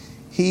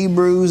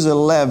Hebrews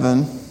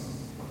 11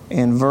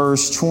 and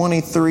verse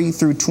 23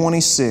 through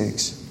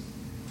 26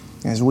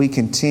 as we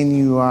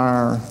continue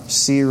our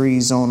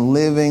series on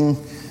living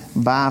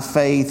by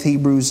faith.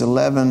 Hebrews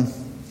 11,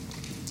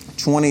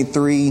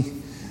 23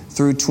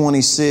 through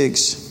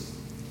 26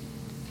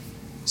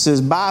 says,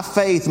 "By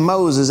faith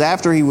Moses,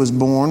 after he was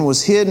born,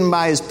 was hidden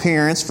by his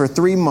parents for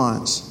 3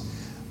 months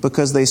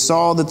because they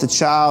saw that the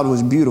child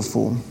was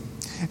beautiful,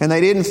 and they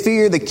didn't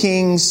fear the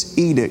king's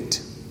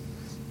edict.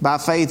 By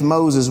faith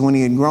Moses, when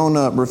he had grown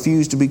up,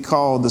 refused to be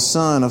called the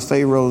son of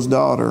Pharaoh's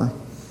daughter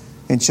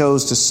and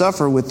chose to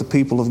suffer with the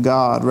people of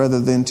God rather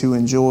than to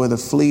enjoy the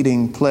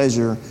fleeting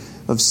pleasure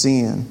of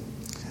sin.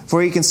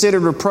 For he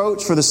considered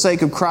reproach for the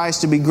sake of Christ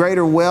to be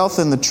greater wealth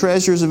than the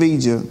treasures of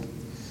Egypt,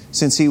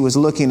 since he was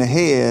looking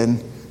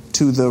ahead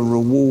to the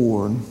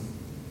reward."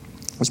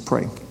 Let's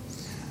pray.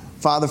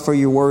 Father, for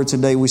your word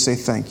today, we say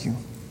thank you.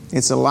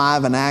 It's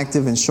alive and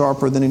active and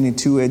sharper than any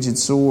two-edged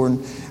sword.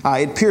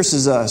 It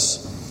pierces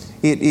us.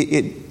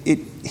 It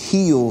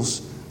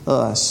heals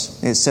us.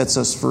 It sets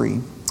us free.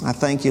 I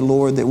thank you,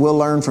 Lord, that we'll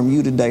learn from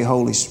you today,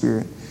 Holy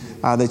Spirit,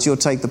 that you'll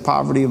take the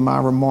poverty of my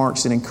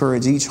remarks and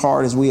encourage each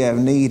heart as we have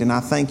need. And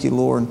I thank you,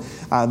 Lord,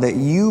 that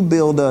you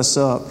build us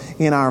up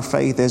in our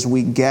faith as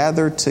we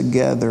gather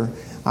together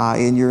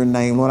in your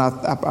name. Lord,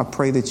 I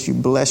pray that you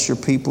bless your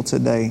people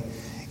today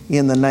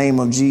in the name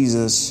of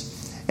Jesus.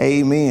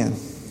 Amen.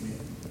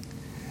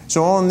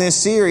 So on this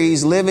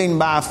series, Living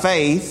by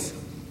Faith,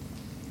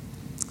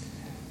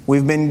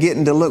 we've been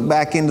getting to look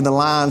back into the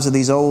lives of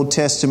these Old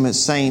Testament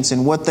saints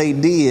and what they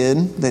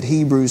did that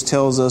Hebrews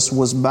tells us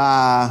was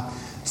by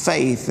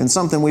faith. And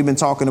something we've been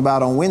talking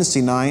about on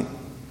Wednesday night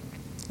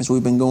as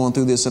we've been going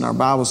through this in our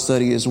Bible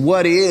study is,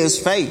 what is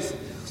faith?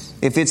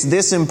 If it's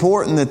this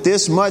important that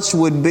this much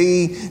would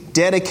be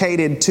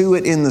dedicated to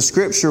it in the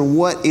Scripture,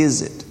 what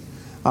is it?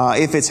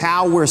 If it's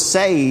how we're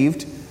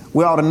saved,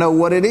 we ought to know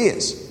what it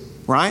is,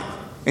 right?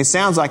 It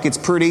sounds like it's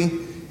pretty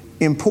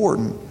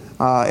important.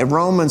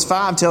 Romans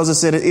 5 tells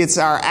us that it's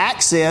our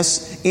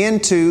access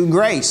into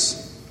grace.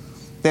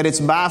 That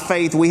it's by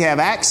faith we have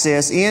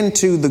access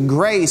into the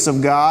grace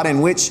of God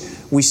in which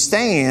we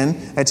stand.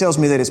 That tells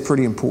me that it's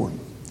pretty important.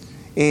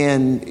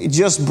 And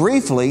just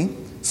briefly,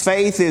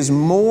 faith is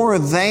more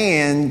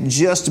than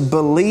just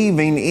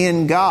believing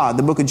in God.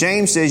 The book of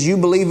James says, you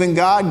believe in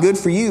God, good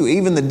for you.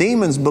 Even the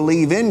demons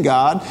believe in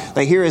God.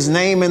 They hear His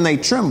name and they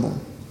tremble.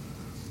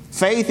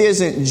 Faith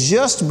isn't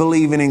just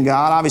believing in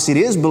God. Obviously,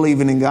 it is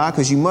believing in God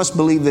because you must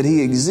believe that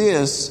He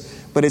exists.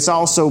 But it's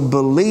also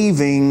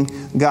believing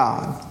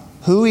God.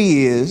 Who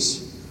He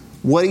is,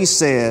 what He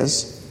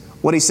says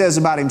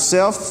about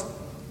Himself,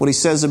 what He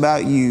says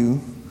about you,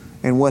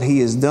 and what He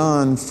has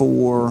done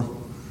for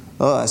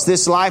us.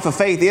 This life of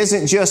faith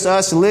isn't just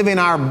us living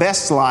our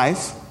best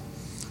life.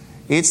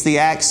 It's the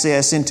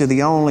access into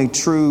the only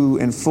true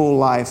and full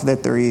life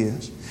that there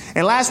is.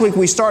 And last week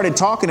we started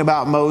talking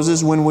about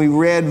Moses when we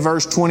read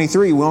verse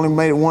 23. We only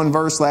made it one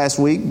verse last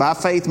week. By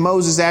faith,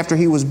 Moses, after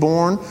he was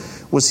born,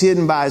 was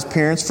hidden by his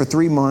parents for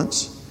 3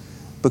 months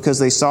because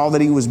they saw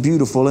that he was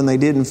beautiful and they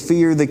didn't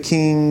fear the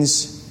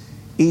king's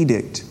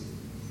edict.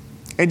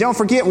 And don't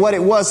forget what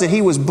it was that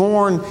he was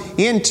born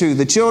into.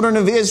 The children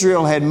of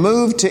Israel had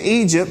moved to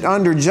Egypt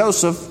under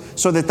Joseph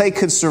so that they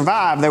could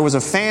survive. There was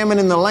a famine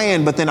in the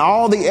land, but then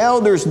all the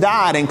elders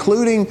died,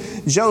 including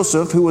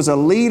Joseph, who was a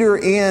leader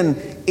in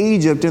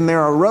Egypt. And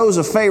there arose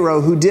a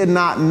Pharaoh who did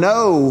not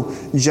know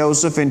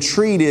Joseph and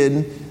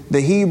treated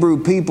the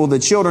Hebrew people, the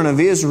children of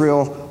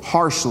Israel,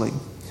 harshly.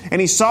 And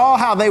he saw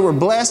how they were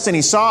blessed and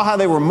he saw how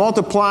they were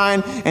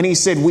multiplying. And he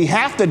said, we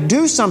have to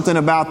do something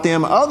about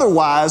them.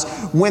 Otherwise,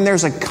 when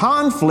there's a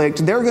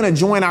conflict, they're going to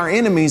join our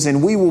enemies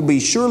and we will be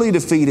surely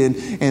defeated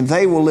and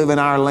they will live in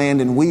our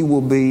land and we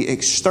will be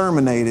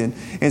exterminated.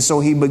 And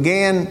so he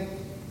began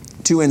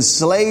to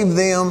enslave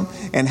them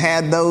and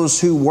had those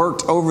who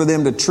worked over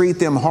them to treat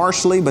them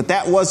harshly. But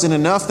that wasn't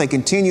enough. They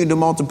continued to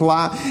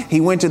multiply.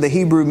 He went to the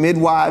Hebrew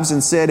midwives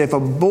and said, if a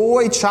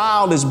boy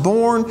child is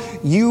born,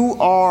 you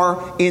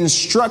are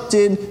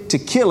instructed to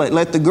kill it.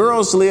 Let the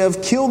girls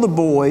live, kill the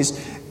boys,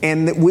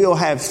 and we'll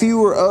have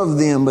fewer of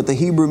them. But the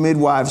Hebrew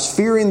midwives,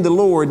 fearing the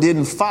Lord,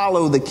 didn't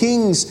follow the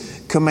king's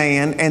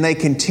command, and they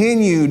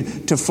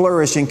continued to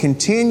flourish and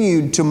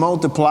continued to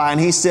multiply. And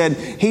he said,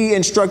 he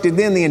instructed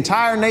then the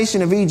entire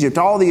nation of Egypt,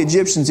 all the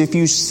Egyptians, if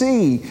you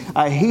see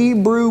a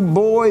Hebrew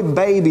boy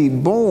baby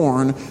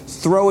born,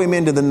 throw him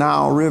into the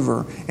Nile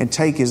River and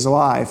take his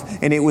life.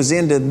 And it was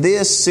into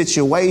this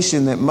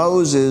situation that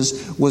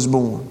Moses was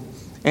born.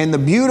 And the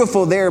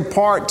beautiful there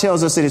part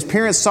tells us that his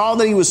parents saw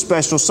that he was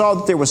special, saw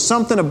that there was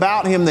something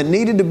about him that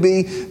needed to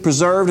be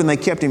preserved, and they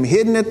kept him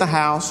hidden at the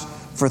house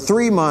for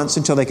 3 months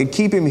until they could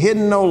keep him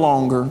hidden no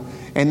longer.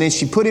 And then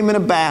she put him in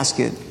a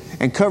basket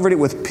and covered it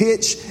with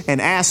pitch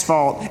and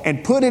asphalt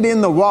and put it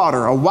in the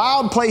water. A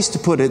wild place to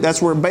put it. That's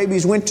where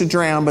babies went to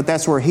drown, but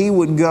that's where he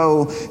would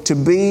go to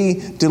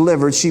be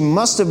delivered. She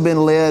must have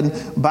been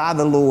led by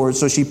the Lord.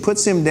 So she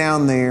puts him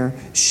down there.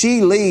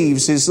 She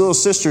leaves. His little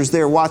sister's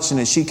there watching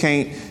it. She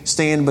can't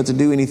stand but to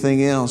do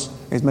anything else.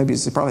 Maybe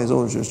it's probably his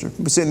older sister,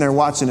 but sitting there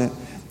watching it.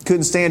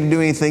 couldn't stand to do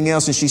anything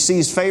else, and she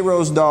sees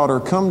Pharaoh's daughter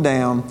come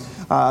down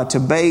to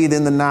bathe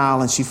in the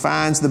Nile, and she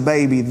finds the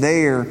baby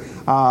there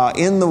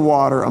in the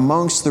water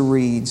amongst the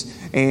reeds.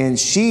 And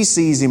she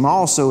sees him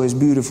also as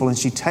beautiful, and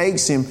she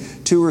takes him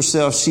to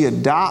herself. She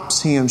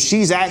adopts him.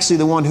 She's actually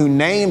the one who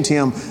named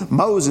him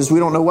Moses. We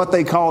don't know what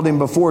they called him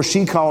before.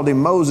 She called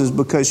him Moses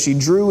because she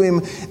drew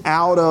him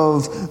out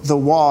of the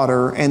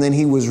water, and then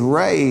he was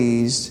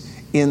raised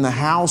in the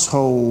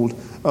household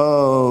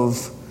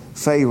of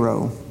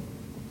Pharaoh.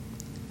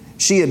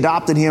 She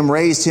adopted him,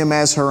 raised him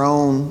as her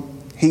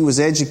own. He was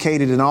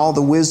educated in all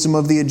the wisdom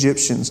of the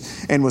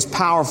Egyptians and was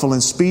powerful in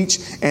speech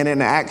and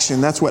in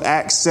action. That's what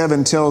Acts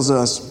 7 tells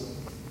us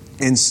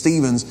in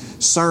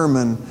Stephen's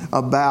sermon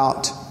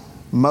about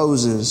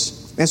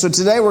Moses. And so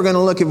today we're going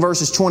to look at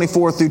verses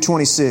 24 through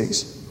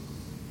 26.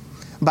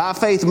 By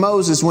faith,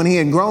 Moses, when he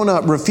had grown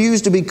up,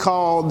 refused to be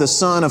called the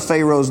son of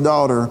Pharaoh's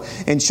daughter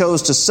and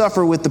chose to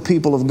suffer with the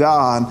people of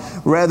God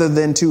rather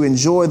than to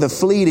enjoy the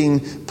fleeting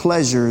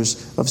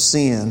pleasures of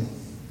sin.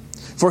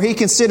 For he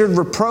considered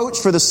reproach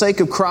for the sake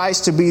of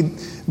Christ to be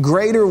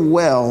greater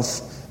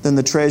wealth than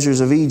the treasures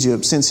of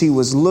Egypt, since he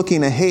was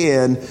looking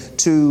ahead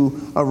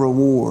to a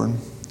reward.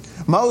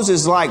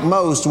 Moses, like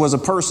most, was a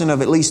person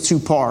of at least two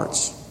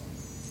parts.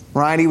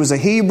 Right? He was a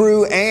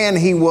Hebrew and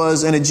he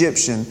was an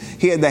Egyptian.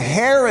 He had the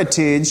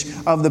heritage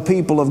of the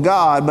people of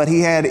God, but he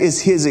had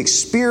his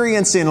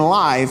experience in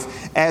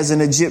life as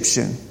an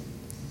Egyptian.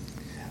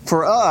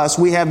 For us,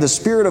 we have the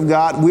Spirit of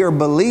God. We are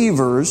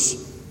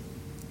believers.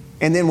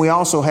 And then we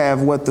also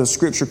have what the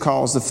Scripture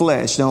calls the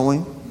flesh, don't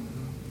we?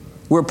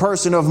 We're a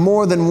person of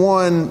more than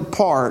one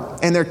part.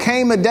 And there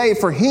came a day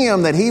for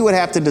him that he would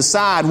have to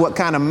decide what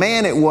kind of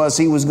man it was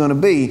he was going to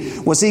be.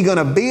 Was he going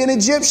to be an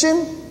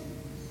Egyptian?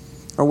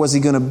 Or was he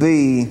going to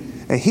be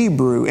a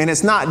Hebrew? And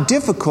it's not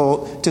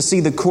difficult to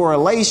see the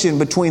correlation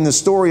between the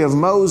story of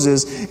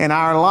Moses and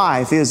our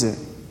life, is it?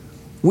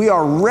 We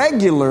are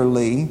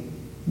regularly,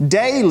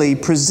 daily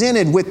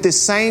presented with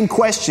this same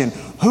question.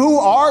 Who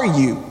are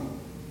you?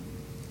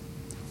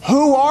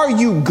 Who are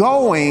you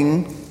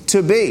going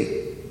to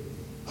be?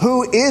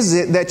 Who is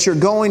it that you're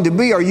going to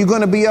be? Are you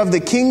going to be of the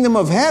kingdom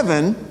of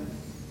heaven?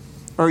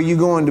 Or are you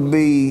going to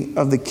be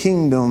of the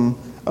kingdom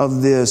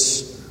of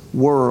this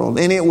world?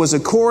 And it was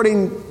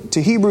according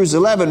to Hebrews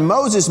 11,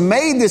 Moses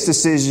made this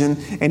decision,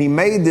 and he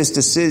made this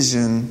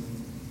decision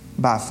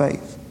by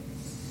faith.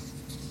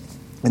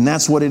 And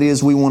that's what it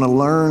is we want to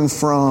learn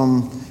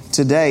from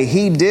today.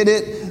 He did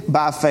it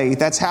by faith.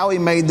 That's how he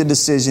made the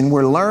decision.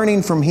 We're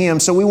learning from him,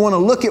 so we want to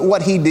look at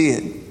what he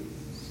did.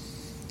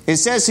 It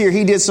says here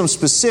he did some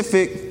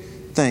specific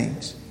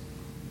things.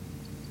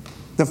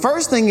 The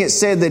first thing it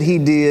said that he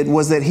did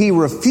was that he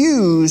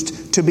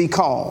refused to be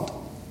called.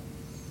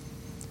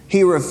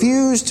 He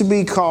refused to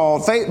be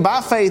called. By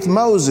faith,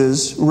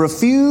 Moses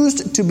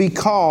refused to be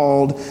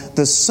called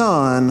the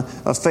son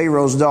of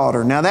Pharaoh's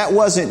daughter. Now, that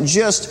wasn't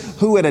just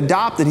who had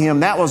adopted him.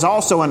 That was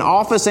also an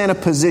office and a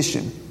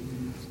position.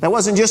 That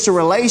wasn't just a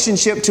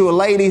relationship to a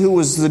lady who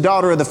was the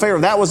daughter of the Pharaoh.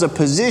 That was a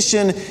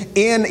position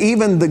in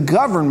even the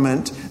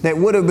government that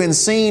would have been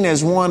seen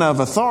as one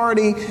of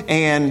authority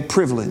and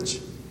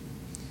privilege.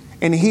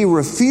 And he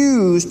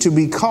refused to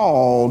be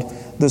called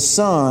the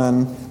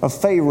son of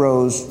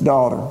Pharaoh's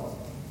daughter.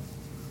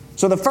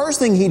 So the first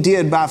thing he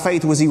did by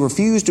faith was he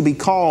refused to be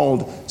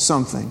called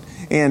something.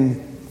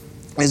 And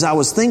as I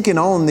was thinking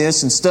on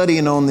this and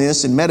studying on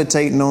this and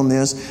meditating on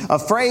this, a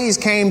phrase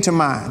came to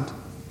mind.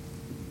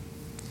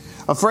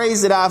 A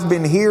phrase that I've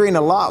been hearing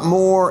a lot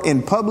more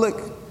in public,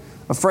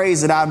 a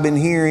phrase that I've been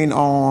hearing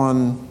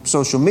on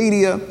social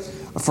media,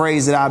 a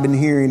phrase that I've been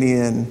hearing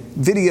in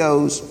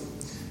videos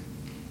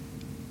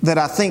that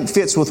I think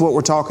fits with what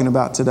we're talking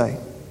about today.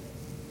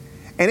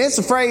 And it's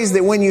a phrase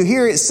that when you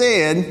hear it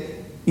said,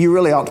 you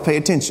really ought to pay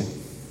attention.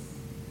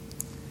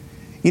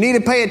 You need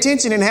to pay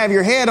attention and have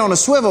your head on a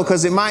swivel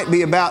because it might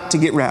be about to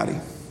get rowdy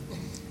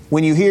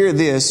when you hear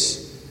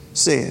this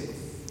said.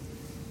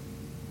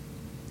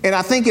 And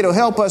I think it'll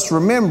help us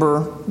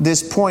remember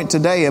this point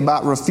today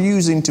about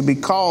refusing to be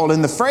called.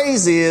 And the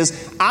phrase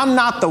is, I'm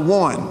not the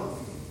one.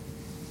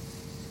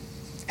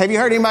 Have you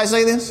heard anybody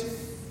say this?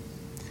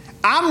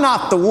 I'm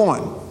not the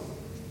one.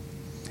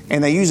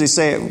 And they usually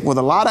say it with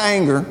a lot of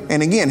anger.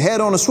 And again, head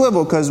on a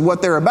swivel, because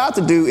what they're about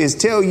to do is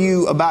tell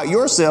you about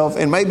yourself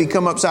and maybe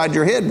come upside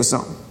your head with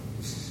something.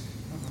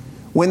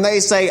 When they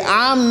say,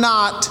 I'm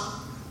not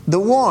the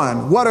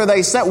one, what are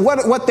they saying?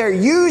 What they're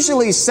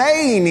usually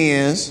saying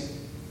is,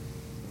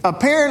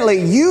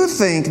 apparently you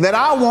think that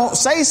I won't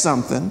say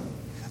something,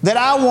 that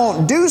I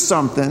won't do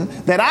something,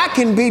 that I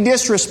can be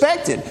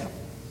disrespected.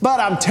 But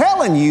I'm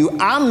telling you,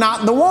 I'm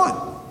not the one.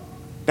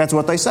 That's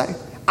what they say.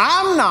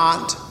 I'm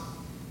not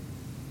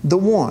the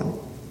one.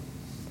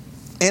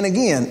 And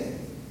again,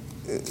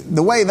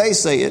 the way they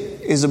say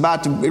it is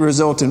about to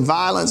result in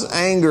violence,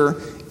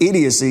 anger,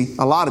 idiocy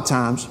a lot of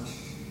times.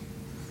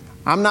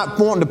 I'm not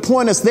wanting to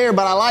point us there,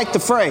 but I like the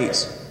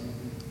phrase.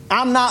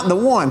 I'm not the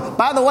one.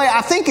 By the way,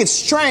 I think it's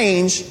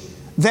strange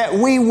that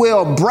we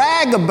will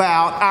brag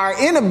about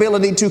our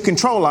inability to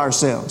control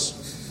ourselves.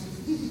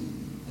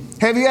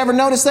 Have you ever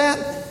noticed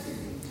that?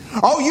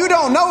 Oh, you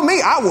don't know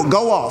me. I will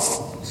go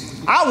off.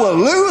 I will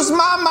lose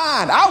my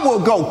mind. I will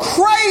go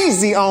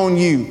crazy on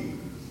you.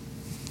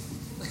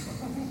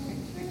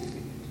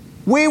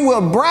 We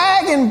will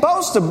brag and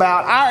boast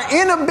about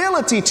our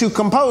inability to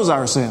compose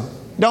ourselves.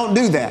 Don't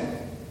do that.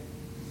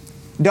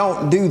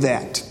 Don't do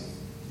that.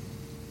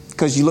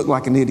 Because you look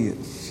like an idiot.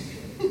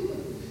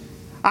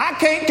 I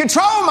can't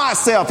control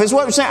myself, is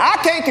what we're saying. I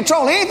can't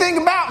control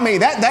anything about me.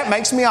 That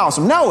makes me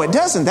awesome. No, it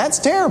doesn't. That's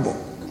terrible.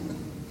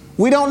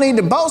 We don't need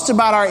to boast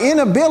about our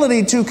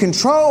inability to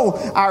control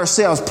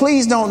ourselves.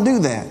 Please don't do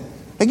that.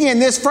 Again,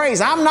 this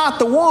phrase, I'm not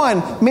the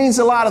one, means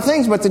a lot of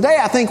things, but today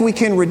I think we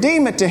can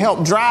redeem it to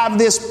help drive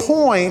this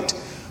point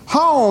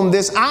home,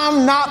 this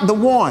I'm not the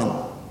one.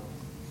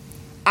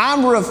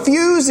 I'm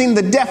refusing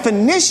the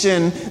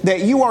definition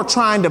that you are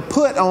trying to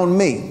put on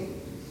me.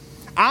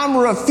 I'm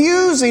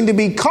refusing to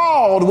be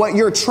called what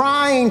you're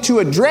trying to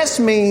address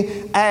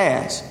me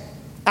as.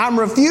 I'm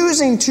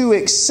refusing to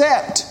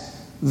accept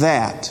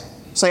that.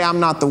 Say, I'm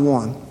not the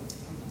one.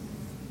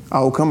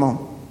 Oh, come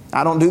on.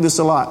 I don't do this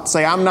a lot.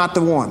 Say, I'm not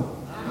the one.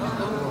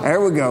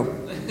 There we go.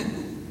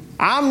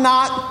 I'm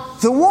not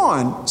the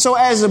one. So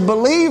as a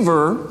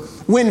believer,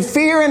 when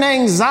fear and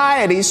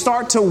anxiety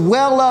start to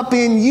well up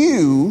in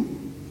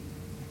you,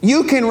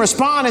 you can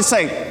respond and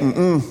say,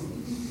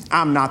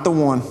 I'm not the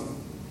one.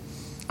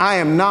 I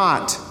am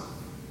not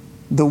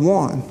the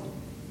one.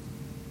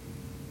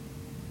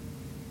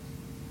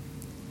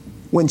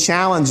 When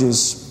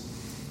challenges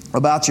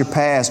about your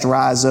past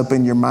rise up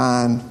in your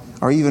mind,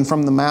 or even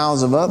from the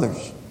mouths of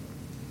others,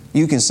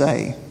 you can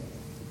say,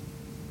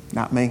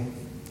 not me.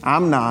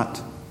 I'm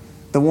not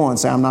the one.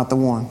 Say, I'm not the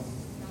one.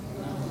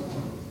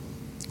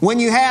 When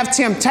you have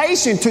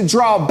temptation to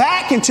draw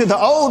back into the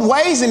old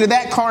ways, into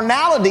that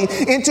carnality,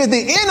 into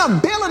the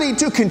inability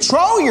to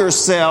control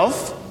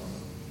yourself,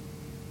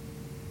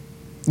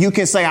 you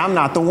can say, I'm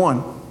not the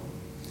one.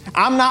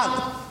 I'm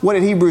not, what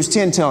did Hebrews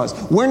 10 tell us?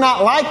 We're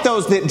not like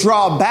those that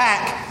draw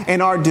back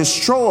and are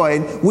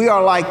destroyed. We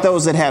are like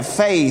those that have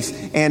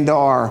faith and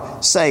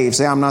are saved.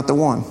 Say, I'm not the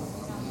one.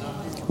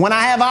 When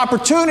I have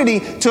opportunity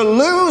to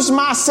lose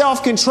my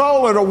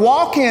self-control or to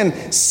walk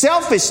in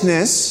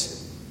selfishness,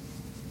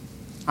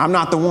 I'm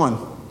not the one.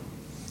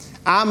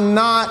 I'm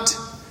not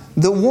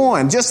the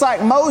one. Just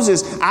like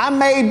Moses, I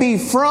may be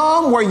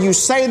from where you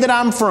say that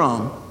I'm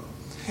from.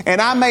 And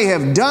I may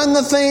have done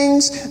the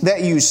things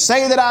that you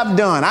say that I've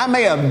done. I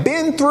may have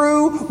been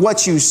through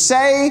what you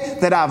say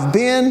that I've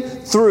been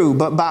through.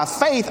 But by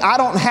faith, I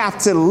don't have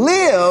to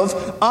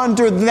live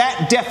under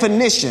that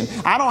definition.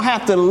 I don't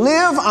have to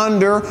live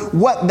under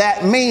what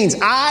that means.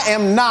 I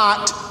am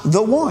not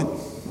the one.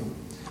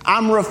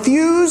 I'm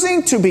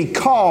refusing to be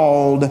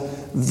called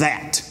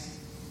that.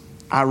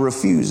 I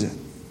refuse it.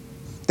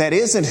 That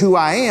isn't who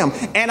I am.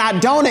 And I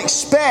don't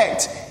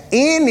expect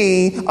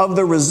any of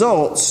the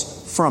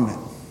results from it.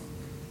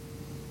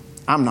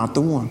 I'm not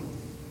the one.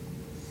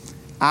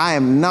 I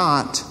am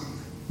not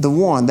the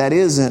one. That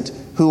isn't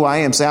who I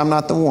am. Say, I'm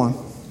not the one.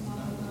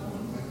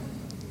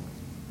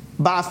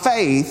 By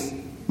faith,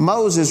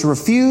 Moses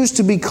refused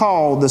to be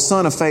called the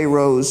son of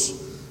Pharaoh's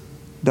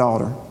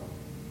daughter.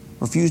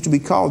 Refused to be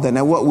called that.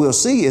 Now what we'll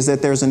see is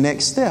that there's a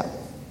next step.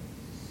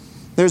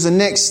 There's a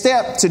next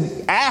step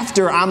to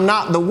after I'm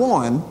not the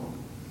one,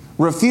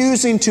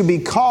 refusing to be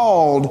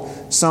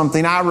called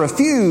something. I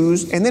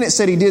refused, and then it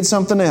said he did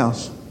something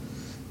else.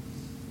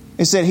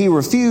 It said he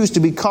refused to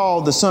be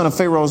called the son of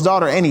Pharaoh's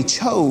daughter, and he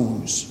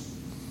chose.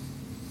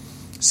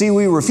 See,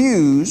 we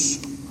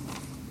refuse,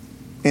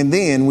 and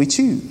then we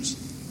choose.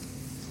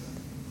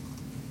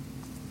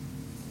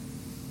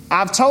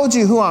 I've told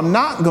you who I'm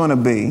not going to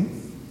be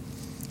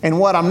and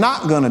what I'm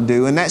not going to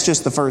do, and that's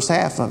just the first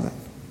half of it.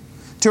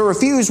 To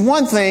refuse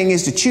one thing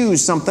is to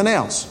choose something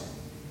else.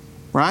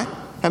 Right?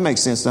 That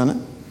makes sense,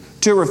 doesn't it?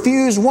 To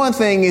refuse one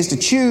thing is to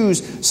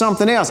choose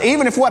something else,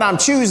 even if what I'm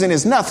choosing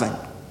is nothing.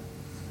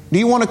 Do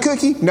you want a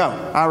cookie? No,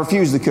 I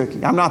refuse the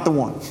cookie. I'm not the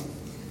one.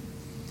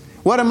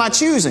 What am I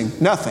choosing?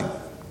 Nothing.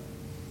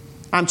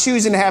 I'm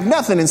choosing to have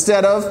nothing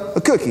instead of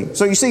a cookie.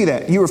 So you see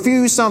that. You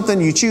refuse something,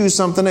 you choose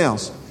something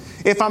else.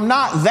 If I'm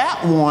not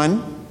that one,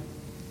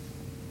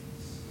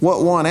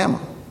 what one am I?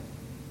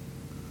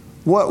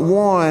 What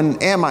one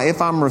am I?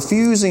 If I'm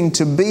refusing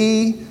to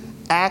be,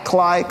 act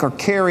like, or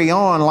carry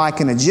on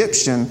like an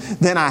Egyptian,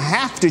 then I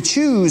have to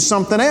choose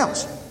something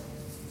else.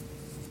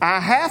 I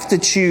have to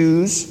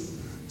choose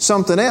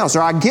something else,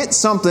 or I get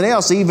something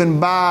else even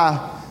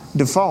by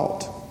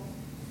default.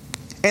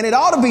 And it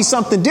ought to be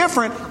something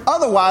different.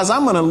 Otherwise,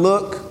 I'm going to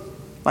look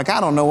like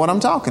I don't know what I'm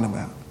talking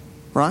about.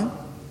 Right?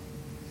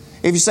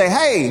 If you say,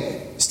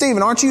 hey,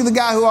 Stephen, aren't you the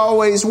guy who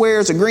always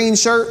wears a green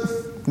shirt?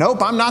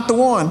 Nope, I'm not the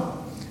one.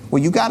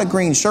 Well, you got a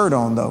green shirt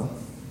on, though.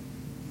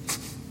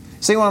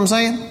 See what I'm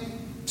saying?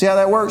 See how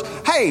that works?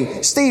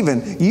 Hey,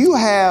 Stephen, you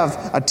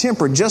have a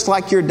temper just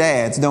like your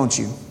dad's, don't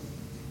you?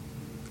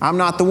 I'm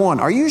not the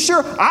one. Are you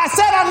sure? I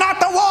said I'm not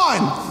the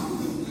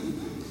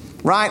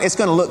one. Right? It's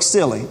going to look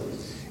silly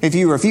if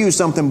you refuse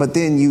something, but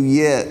then you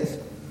yet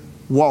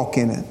walk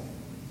in it.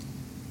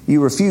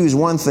 You refuse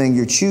one thing,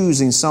 you're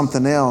choosing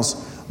something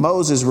else.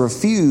 Moses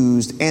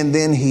refused and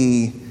then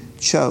he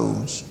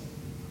chose.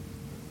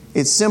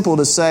 It's simple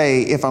to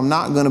say, if I'm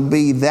not going to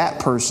be that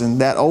person,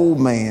 that old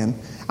man,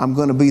 I'm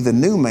going to be the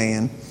new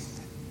man.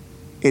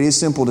 It is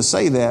simple to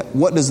say that.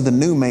 What does the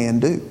new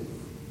man do?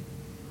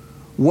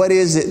 What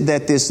is it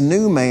that this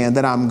new man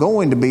that I'm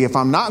going to be, if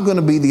I'm not going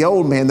to be the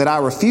old man that I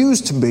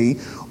refuse to be,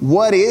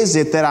 what is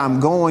it that I'm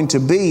going to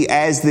be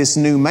as this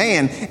new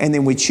man? And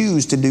then we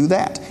choose to do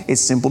that.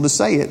 It's simple to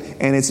say it,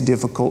 and it's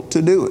difficult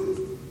to do it.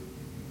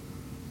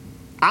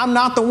 I'm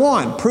not the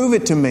one. Prove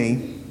it to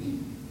me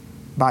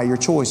by your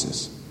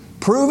choices.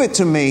 Prove it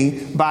to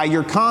me by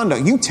your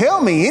conduct. You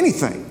tell me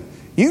anything.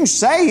 You can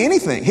say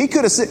anything. He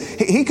could have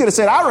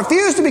said, I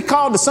refuse to be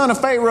called the son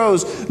of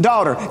Pharaoh's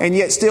daughter, and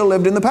yet still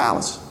lived in the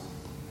palace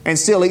and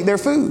still eat their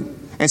food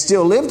and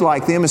still lived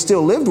like them and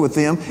still lived with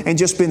them and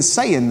just been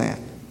saying that.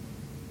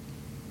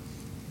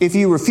 If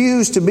you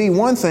refuse to be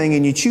one thing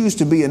and you choose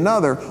to be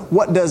another,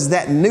 what does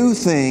that new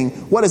thing,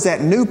 what does that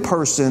new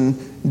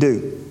person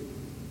do?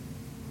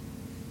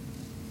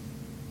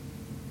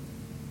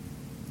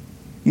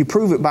 You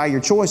prove it by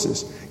your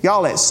choices.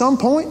 Y'all, at some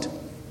point,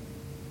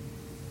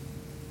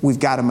 we've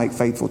got to make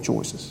faithful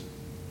choices.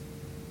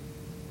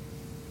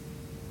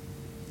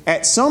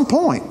 At some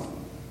point,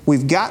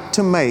 we've got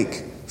to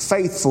make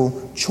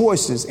faithful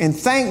choices. And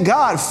thank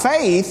God,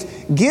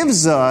 faith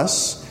gives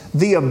us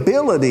the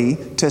ability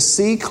to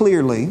see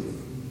clearly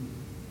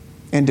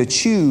and to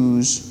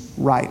choose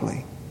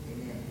rightly.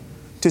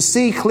 To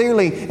see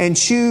clearly and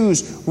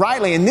choose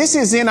rightly. And this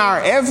is in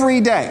our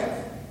everyday.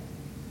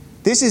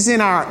 This is in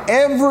our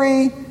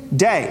every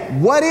day.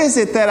 What is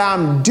it that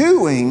I'm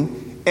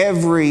doing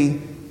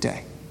every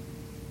day?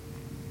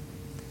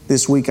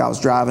 This week I was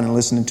driving and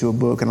listening to a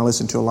book, and I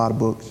listened to a lot of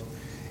books,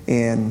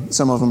 and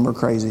some of them are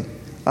crazy.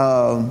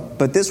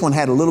 But this one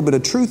had a little bit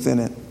of truth in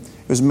it.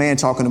 It was a man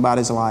talking about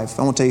his life.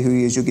 I won't tell you who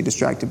he is. You'll get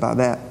distracted by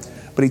that.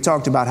 But he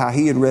talked about how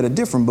he had read a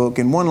different book,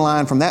 and one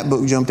line from that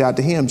book jumped out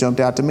to him,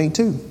 jumped out to me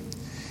too.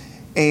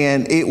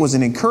 And it was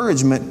an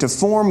encouragement to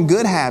form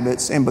good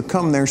habits and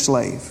become their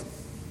slave.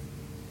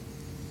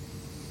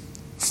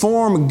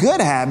 Form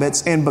good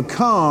habits and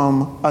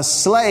become a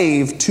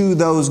slave to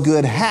those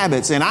good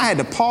habits. And I had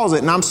to pause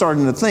it, and I'm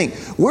starting to think,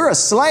 we're a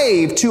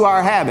slave to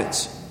our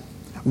habits,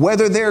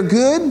 whether they're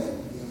good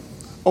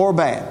or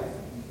bad.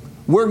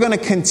 We're going to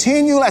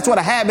continue, that's what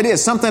a habit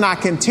is, something I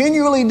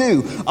continually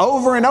do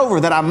over and over,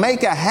 that I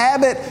make a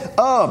habit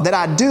of, that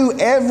I do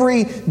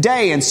every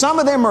day. And some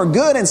of them are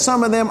good and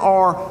some of them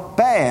are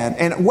bad.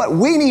 And what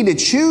we need to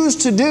choose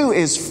to do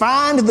is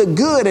find the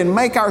good and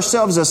make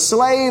ourselves a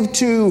slave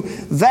to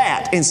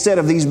that instead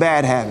of these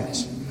bad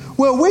habits.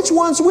 Well, which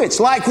one's which?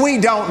 Like we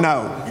don't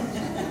know.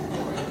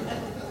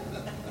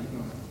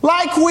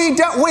 Like we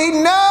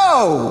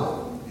know.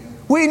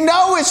 We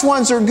know which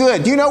ones are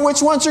good. You know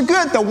which ones are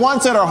good? The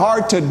ones that are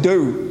hard to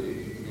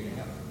do.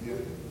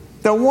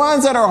 The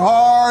ones that are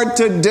hard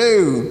to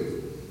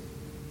do.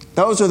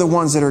 Those are the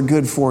ones that are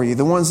good for you.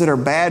 The ones that are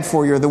bad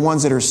for you are the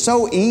ones that are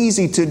so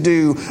easy to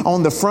do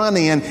on the front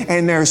end,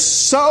 and they're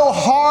so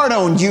hard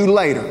on you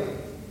later.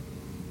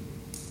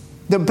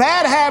 The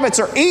bad habits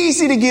are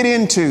easy to get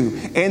into,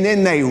 and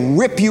then they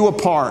rip you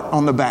apart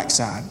on the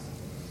backside.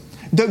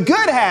 The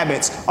good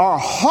habits are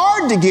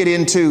hard to get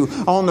into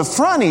on the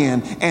front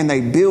end, and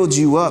they build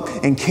you up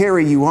and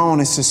carry you on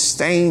and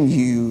sustain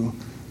you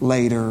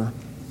later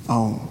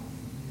on.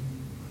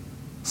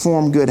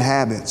 Form good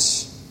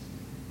habits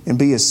and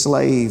be a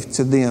slave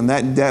to them.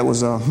 That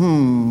was a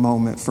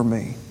moment for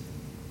me.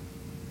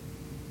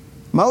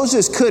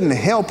 Moses couldn't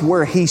help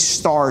where he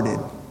started.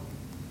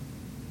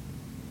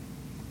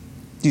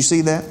 Do you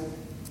see that?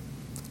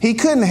 He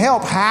couldn't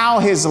help how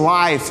his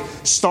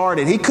life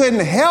started. He couldn't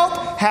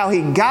help how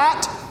he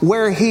got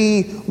where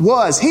he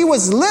was. He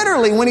was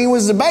literally, when he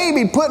was a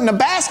baby, put in a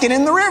basket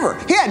in the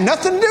river. He had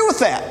nothing to do with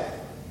that.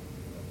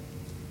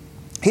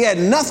 He had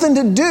nothing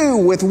to do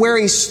with where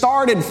he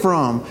started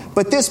from.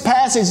 But this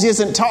passage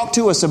doesn't talk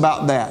to us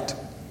about that.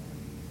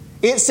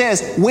 It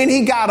says when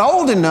he got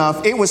old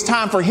enough, it was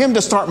time for him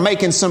to start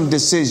making some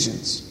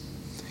decisions.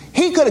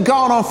 He could have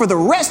gone on for the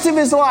rest of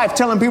his life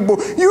telling people,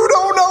 you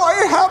don't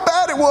know how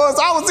bad it was.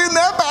 I was in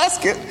that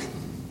basket.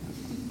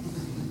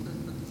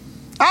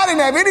 I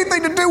didn't have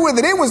anything to do with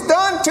it. It was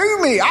done to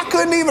me. I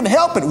couldn't even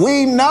help it.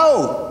 We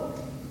know.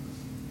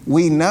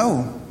 We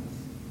know.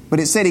 But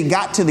it said he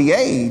got to the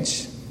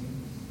age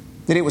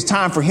that it was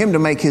time for him to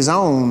make his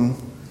own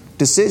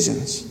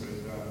decisions.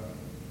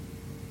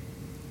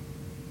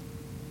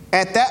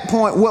 At that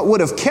point, what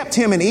would have kept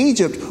him in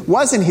Egypt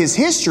wasn't his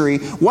history,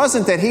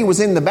 wasn't that he was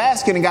in the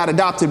basket and got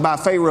adopted by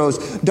Pharaoh's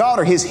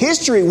daughter. His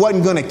history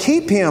wasn't going to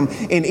keep him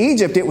in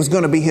Egypt. It was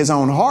going to be his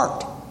own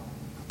heart,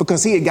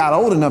 because he had got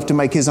old enough to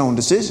make his own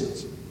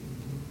decisions.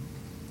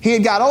 He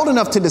had got old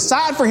enough to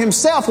decide for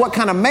himself, what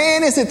kind of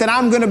man is it that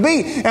I'm going to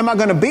be? Am I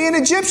going to be an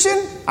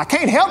Egyptian? I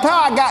can't help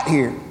how I got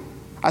here.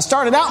 I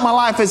started out my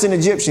life as an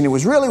Egyptian. It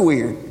was really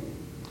weird.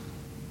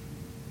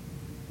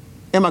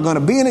 Am I going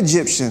to be an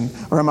Egyptian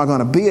or am I going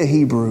to be a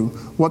Hebrew?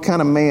 What kind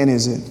of man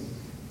is it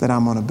that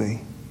I'm going to be.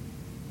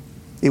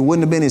 It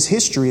wouldn't have been his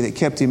history that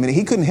kept him in it.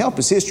 He couldn't help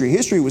his history.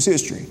 History was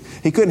history.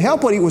 He couldn't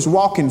help what he was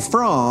walking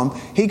from.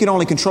 He could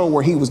only control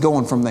where he was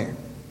going from there.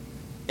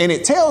 And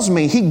it tells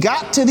me he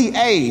got to the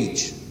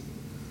age.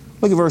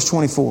 Look at verse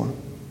 24.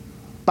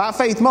 By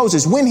faith,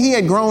 Moses, when he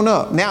had grown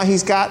up, now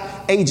he's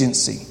got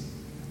agency.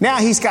 Now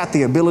he's got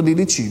the ability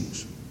to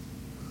choose.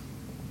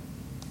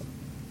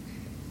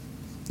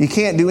 You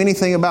can't do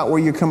anything about where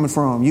you're coming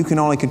from. You can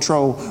only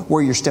control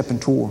where you're stepping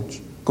towards.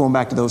 Going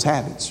back to those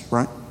habits,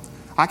 right?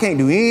 I can't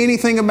do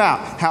anything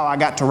about how I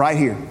got to right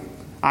here.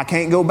 I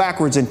can't go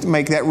backwards and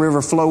make that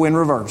river flow in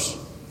reverse.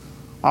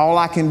 All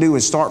I can do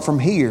is start from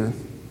here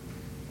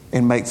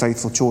and make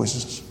faithful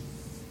choices.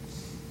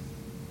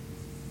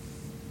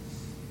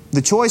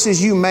 The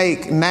choices you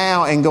make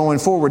now and going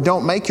forward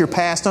don't make your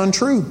past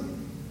untrue.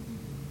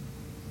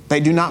 They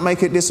do not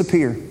make it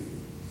disappear.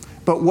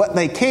 But what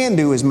they can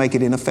do is make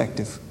it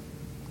ineffective.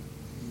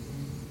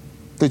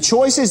 The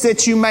choices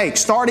that you make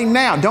starting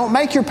now, don't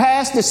make your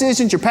past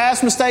decisions, your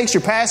past mistakes,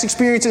 your past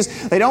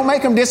experiences, they don't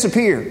make them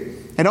disappear.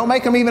 They don't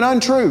make them even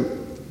untrue.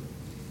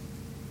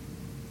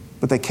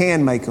 But they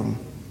can make them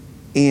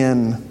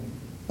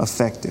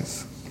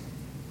ineffective.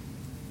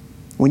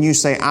 When you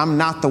say, I'm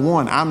not the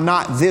one, I'm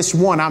not this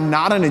one, I'm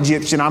not an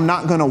Egyptian, I'm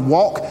not going to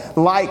walk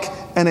like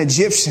an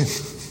Egyptian.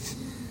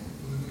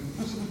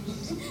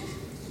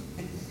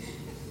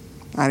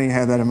 I didn't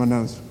have that in my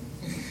notes.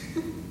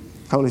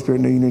 Holy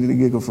Spirit knew you needed to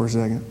giggle for a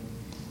second.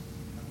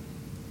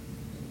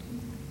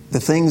 The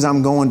things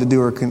I'm going to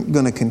do are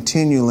going to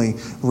continually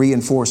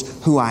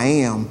reinforce who I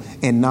am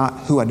and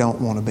not who I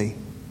don't want to be.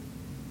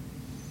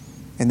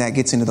 And that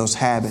gets into those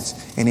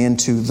habits and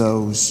into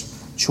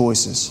those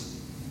choices.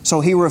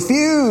 So he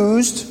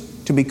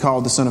refused to be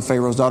called the son of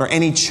Pharaoh's daughter,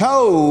 and he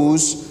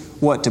chose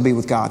what? To be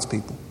with God's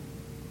people.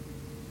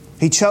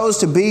 He chose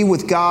to be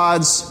with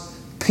God's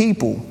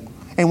people.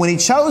 And when he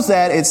chose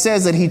that, it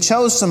says that he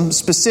chose some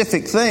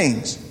specific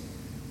things.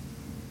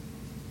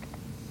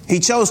 He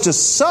chose to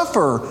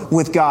suffer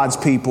with God's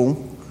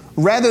people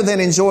rather than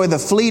enjoy the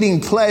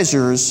fleeting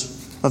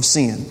pleasures of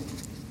sin.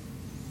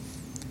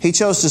 He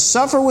chose to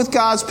suffer with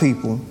God's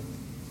people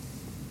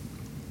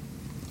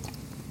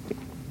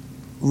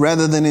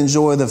rather than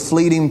enjoy the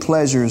fleeting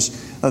pleasures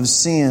of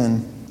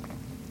sin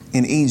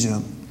in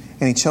Egypt.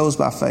 And he chose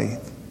by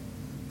faith.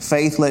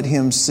 Faith let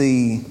him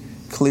see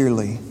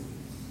clearly.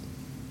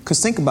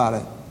 Because think about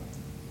it.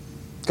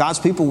 God's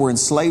people were in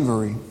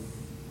slavery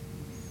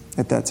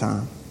at that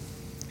time.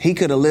 He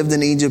could have lived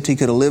in Egypt. He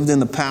could have lived in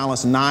the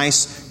palace,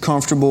 nice,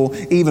 comfortable,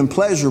 even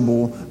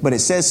pleasurable. But it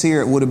says here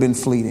it would have been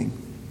fleeting.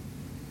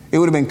 It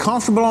would have been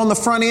comfortable on the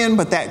front end,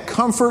 but that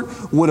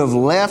comfort would have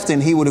left,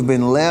 and he would have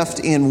been left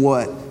in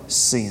what?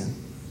 Sin.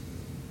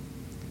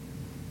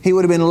 He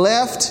would have been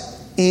left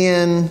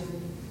in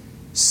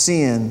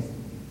sin.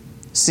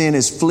 Sin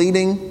is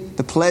fleeting.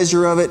 The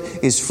pleasure of it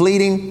is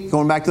fleeting.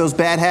 Going back to those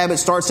bad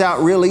habits starts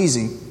out real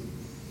easy.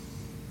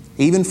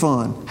 Even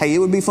fun. Hey, it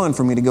would be fun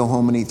for me to go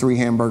home and eat 3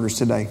 hamburgers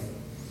today.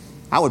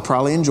 I would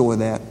probably enjoy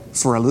that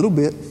for a little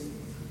bit.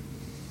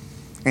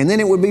 And then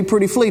it would be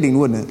pretty fleeting,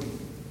 wouldn't it?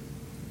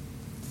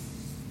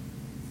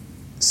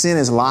 Sin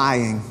is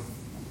lying.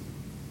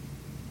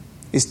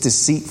 It's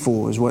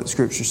deceitful, is what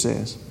Scripture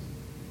says.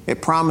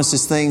 It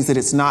promises things that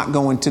it's not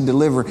going to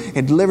deliver.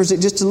 It delivers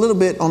it just a little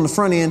bit on the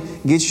front end,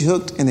 gets you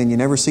hooked, and then you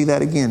never see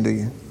that again, do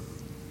you?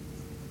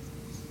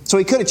 So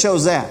he could have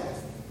chose that.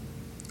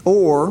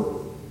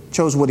 Or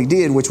chose what he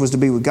did, which was to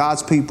be with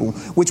God's people,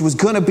 which was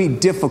going to be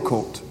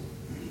difficult.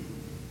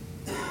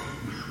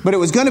 But it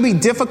was going to be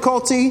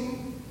difficulty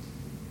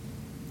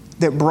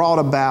that brought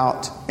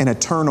about an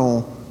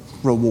eternal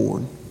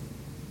reward.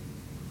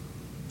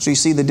 So you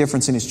see the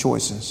difference in his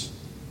choices.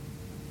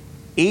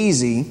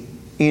 Easy,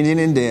 ending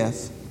in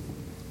death.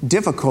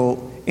 Difficult,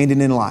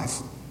 ending in life.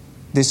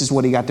 This is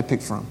what he got to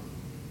pick from.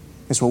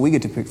 It's what we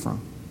get to pick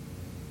from.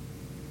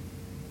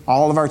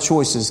 All of our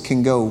choices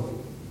can go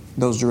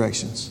those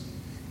directions.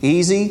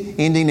 Easy,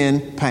 ending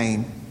in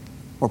pain,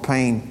 or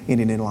pain,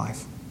 ending in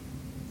life.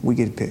 We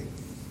get to pick.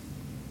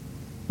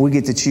 We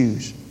get to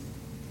choose.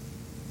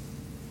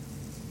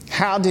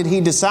 How did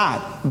he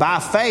decide? By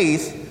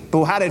faith,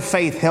 but how did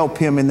faith help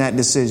him in that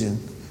decision?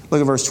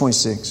 Look at verse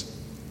 26.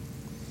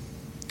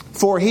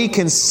 For he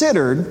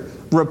considered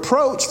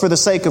reproach for the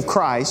sake of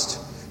Christ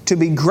to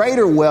be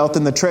greater wealth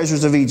than the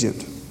treasures of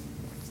Egypt,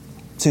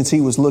 since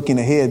he was looking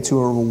ahead to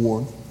a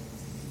reward.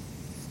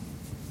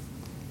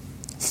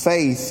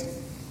 Faith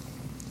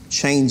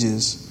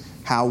changes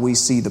how we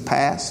see the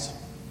past,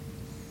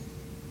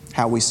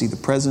 how we see the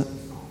present,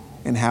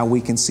 and how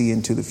we can see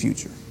into the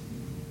future.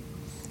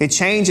 It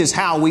changes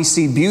how we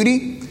see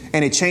beauty,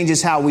 and it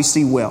changes how we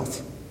see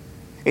wealth.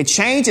 It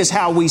changes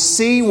how we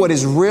see what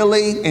is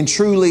really and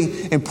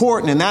truly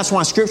important. And that's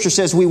why Scripture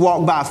says we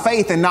walk by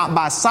faith and not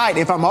by sight.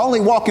 If I'm only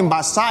walking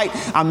by sight,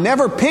 I'm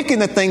never picking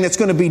the thing that's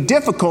going to be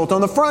difficult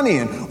on the front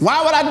end.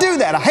 Why would I do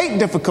that? I hate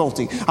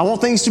difficulty. I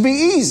want things to be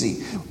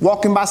easy.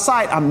 Walking by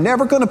sight, I'm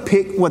never going to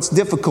pick what's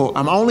difficult.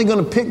 I'm only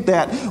going to pick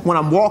that when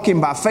I'm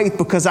walking by faith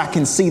because I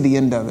can see the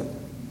end of it.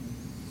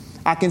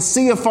 I can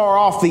see afar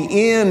off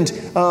the end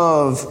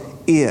of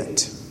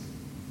it.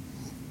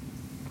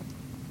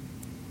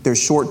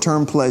 There's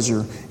short-term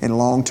pleasure and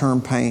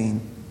long-term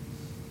pain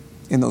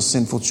in those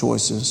sinful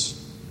choices.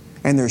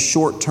 And there's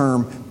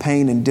short-term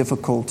pain and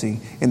difficulty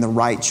in the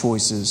right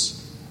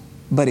choices,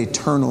 but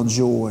eternal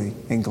joy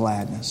and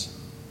gladness.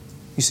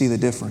 You see the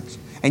difference?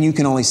 And you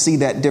can only see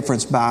that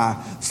difference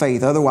by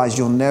faith. Otherwise,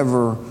 you'll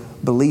never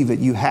believe it.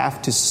 You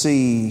have to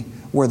see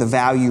where the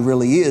value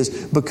really is,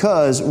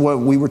 because what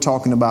we were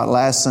talking about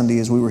last Sunday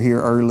as we were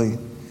here early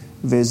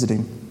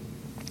visiting,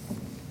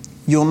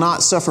 you'll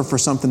not suffer for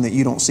something that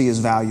you don't see as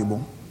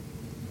valuable.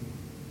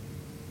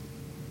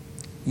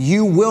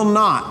 You will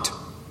not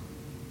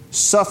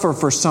suffer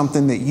for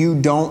something that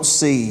you don't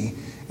see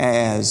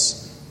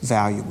as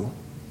valuable.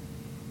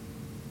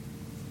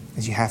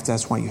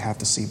 That's why you have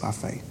to see by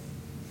faith.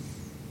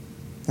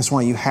 That's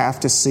why you have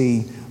to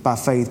see by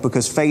faith,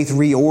 because faith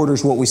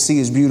reorders what we see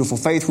as beautiful.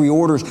 Faith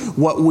reorders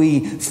what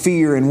we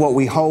fear and what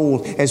we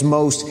hold as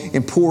most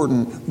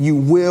important. You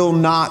will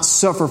not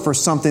suffer for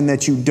something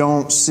that you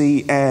don't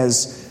see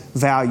as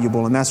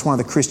valuable. And that's why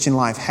the Christian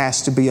life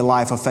has to be a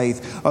life of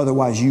faith.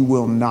 Otherwise, you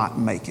will not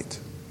make it.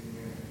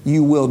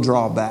 You will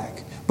draw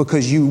back,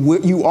 because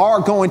you are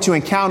going to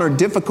encounter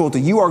difficulty.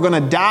 You are going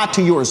to die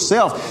to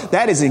yourself.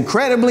 That is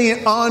incredibly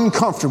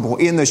uncomfortable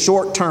in the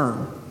short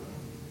term.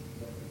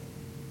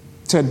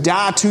 To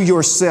die to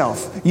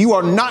yourself. You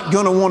are not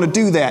going to want to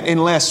do that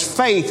unless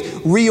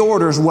faith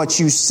reorders what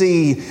you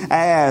see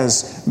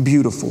as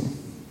beautiful.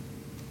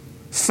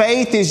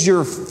 Faith is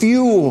your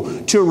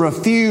fuel to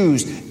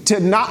refuse.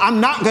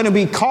 I'm not going to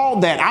be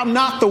called that. I'm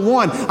not the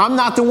one. I'm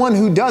not the one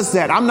who does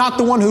that. I'm not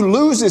the one who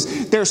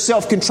loses their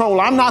self-control.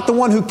 I'm not the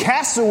one who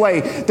casts away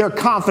their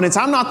confidence.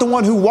 I'm not the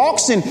one who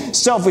walks in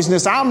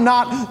selfishness. I'm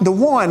not the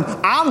one.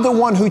 I'm the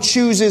one who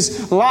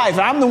chooses life.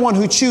 I'm the one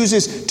who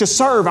chooses to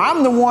serve.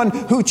 I'm the one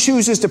who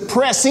chooses to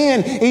press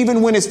in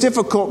even when it's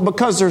difficult,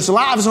 because there's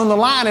lives on the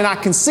line, and I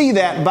can see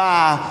that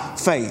by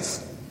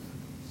faith.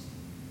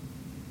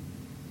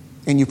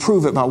 And you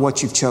prove it by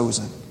what you've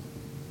chosen.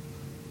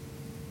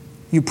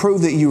 You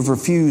prove that you've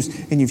refused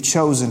and you've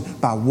chosen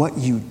by what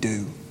you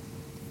do.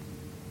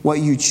 What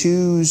you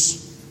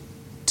choose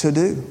to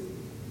do.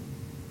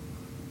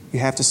 You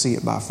have to see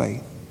it by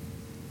faith.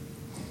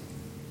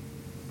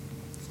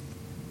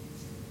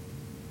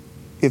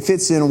 It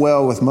fits in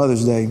well with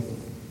Mother's Day,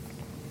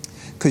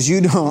 because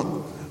you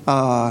don't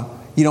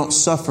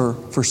suffer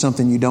for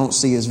something you don't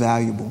see as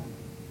valuable.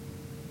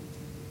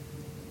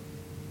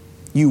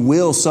 You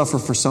will suffer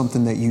for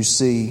something that you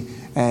see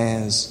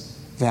as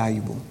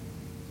valuable.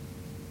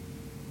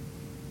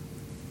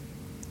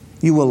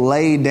 You will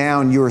lay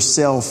down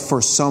yourself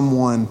for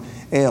someone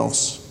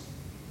else.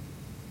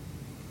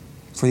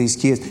 For these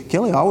kids.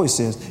 Kelly always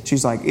says,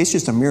 she's like, it's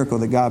just a miracle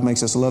that God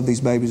makes us love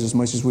these babies as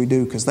much as we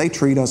do, because they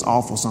treat us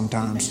awful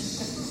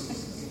sometimes.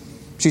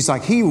 She's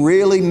like, He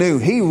really knew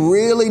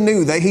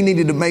that He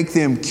needed to make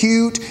them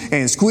cute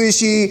and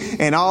squishy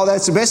and all that,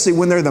 especially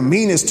when they're the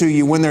meanest to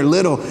you, when they're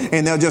little,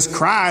 and they'll just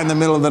cry in the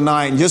middle of the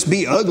night and just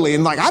be ugly.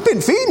 And like, I've been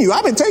feeding you.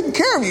 I've been taking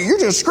care of you. You're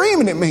just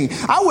screaming at me.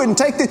 I wouldn't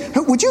take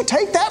that. Would you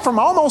take that from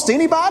almost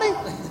anybody?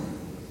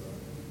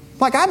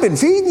 Like, I've been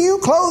feeding you,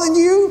 clothing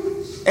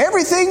you,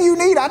 everything you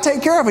need, I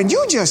take care of, and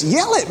you just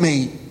yell at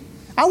me.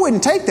 I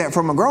wouldn't take that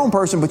from a grown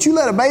person, but you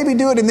let a baby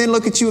do it and then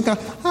look at you and go,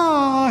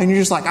 and you're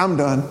just like, I'm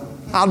done.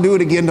 I'll do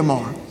it again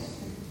tomorrow.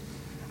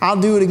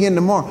 I'll do it again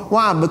tomorrow.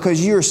 Why?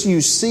 Because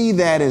you see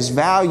that as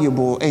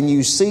valuable, and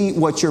you see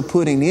what you're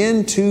putting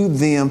into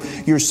them.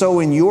 You're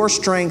sowing your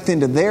strength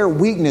into their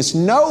weakness,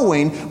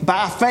 knowing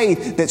by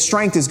faith that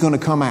strength is going to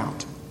come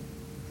out.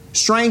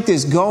 Strength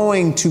is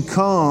going to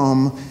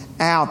come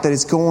out, that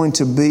it's going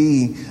to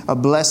be a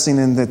blessing,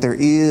 and that there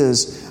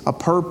is a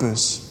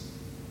purpose.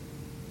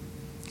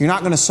 You're not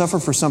going to suffer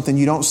for something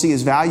you don't see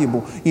as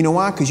valuable. You know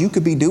why? Because you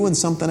could be doing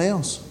something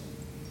else.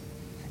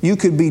 You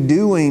could be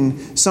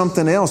doing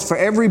something else. For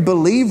every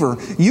believer,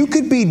 you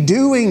could be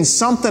doing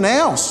something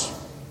else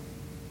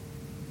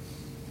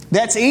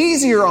that's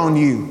easier on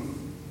you.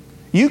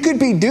 You could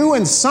be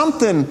doing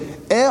something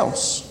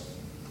else.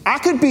 I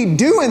could be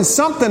doing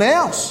something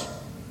else.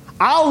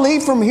 I'll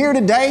leave from here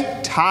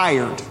today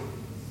tired.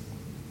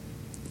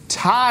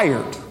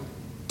 Tired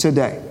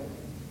today.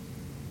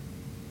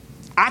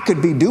 I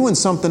could be doing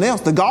something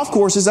else. The golf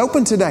course is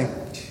open today.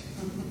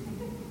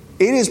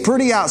 It is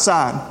pretty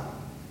outside.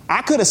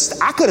 I could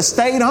have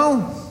stayed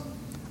home.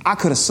 I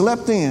could have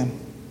slept in.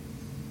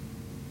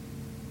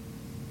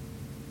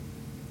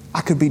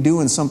 I could be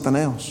doing something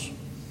else.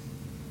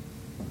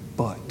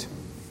 But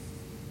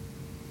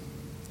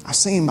I've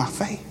seen by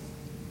faith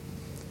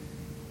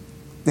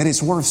that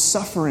it's worth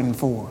suffering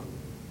for.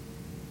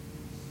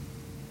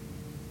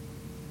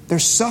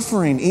 There's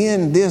suffering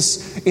in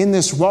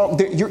this walk,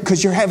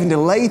 because you're having to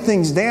lay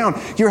things down.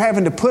 You're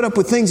having to put up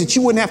with things that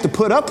you wouldn't have to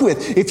put up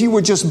with if you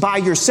were just by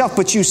yourself.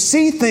 But you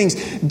see things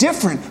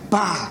different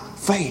by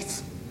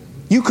faith.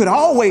 You could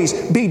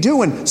always be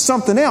doing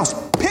something else.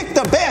 Pick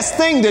the best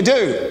thing to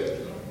do.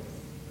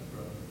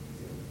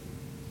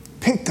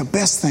 Pick the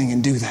best thing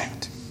and do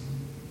that.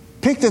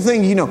 Pick the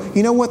thing, you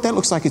know what, that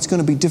looks like it's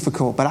going to be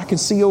difficult, but I can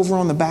see over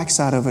on the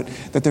backside of it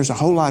that there's a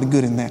whole lot of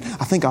good in that.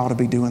 I think I ought to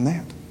be doing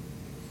that.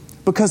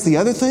 Because the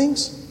other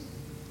things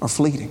are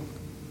fleeting.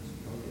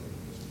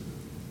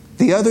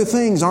 The other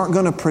things aren't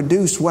going to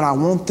produce what I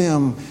want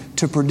them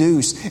to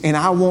produce, and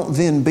I won't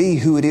then be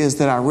who it is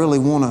that I really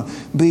want to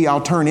be.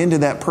 I'll turn into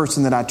that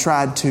person that I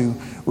tried to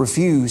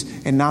refuse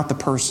and not the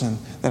person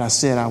that I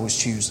said I was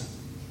choosing.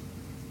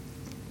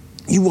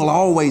 You will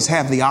always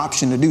have the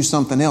option to do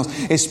something else,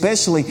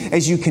 especially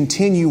as you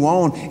continue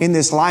on in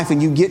this life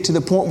and you get to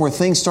the point where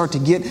things start to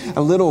get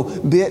a little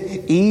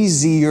bit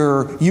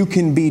easier. You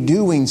can be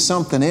doing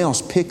something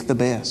else. Pick the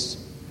best.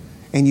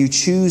 And you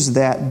choose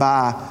that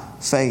by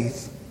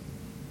faith.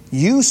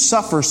 You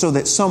suffer so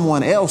that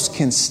someone else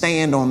can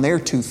stand on their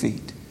 2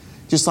 feet.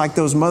 Just like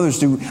those mothers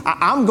do.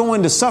 I'm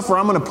going to suffer.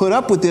 I'm going to put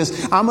up with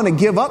this. I'm going to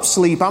give up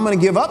sleep. I'm going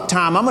to give up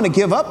time. I'm going to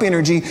give up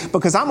energy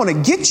because I'm going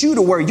to get you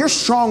to where you're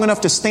strong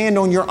enough to stand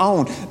on your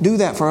own. Do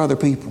that for other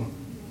people.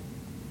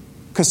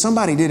 Because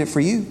somebody did it for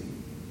you.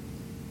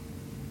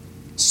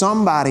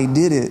 Somebody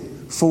did it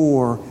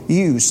for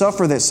you.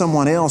 Suffer that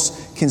someone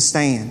else can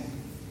stand.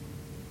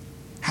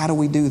 How do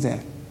we do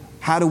that?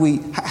 How do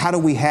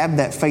we have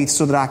that faith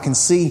so that I can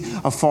see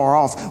afar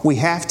off? We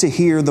have to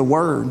hear the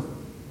Word.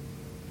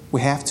 We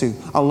have to.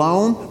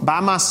 Alone, by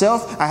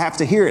myself, I have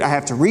to hear it. I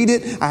have to read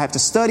it. I have to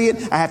study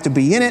it. I have to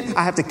be in it.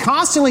 I have to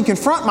constantly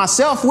confront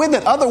myself with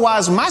it.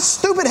 Otherwise, my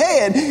stupid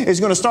head is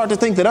going to start to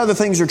think that other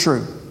things are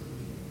true.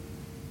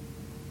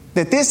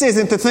 That this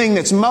isn't the thing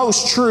that's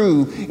most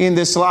true in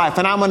this life.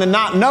 And I'm going to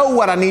not know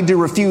what I need to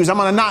refuse. I'm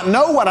going to not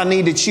know what I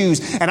need to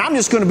choose. And I'm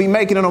just going to be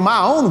making it on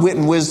my own wit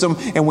and wisdom.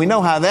 And we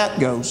know how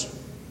that goes.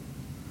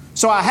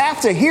 So I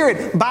have to hear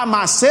it by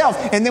myself.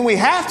 And then we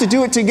have to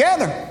do it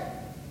together.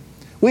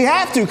 We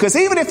have to, because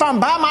even if I'm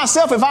by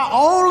myself, if I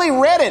only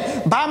read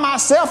it by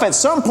myself, at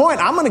some point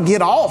I'm going to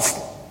get off.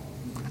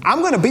 I'm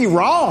going to be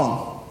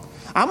wrong.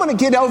 I'm going to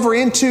get over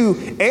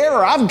into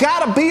error. I've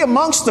got to be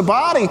amongst the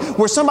body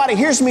where somebody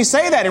hears me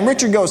say that and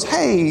Richard goes,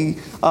 hey,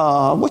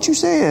 what you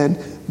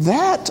said,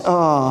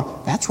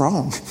 that's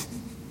wrong.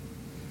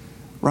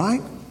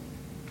 Right?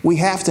 We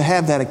have to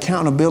have that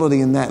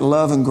accountability and that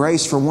love and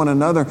grace for one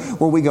another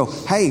where we go,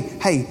 hey,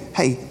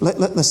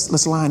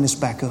 let's line this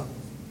back up.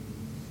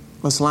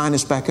 Let's line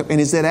this back up. And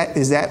is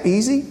that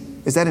easy?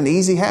 Is that an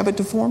easy habit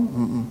to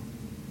form?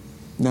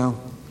 No.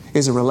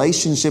 Is a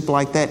relationship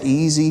like that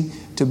easy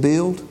to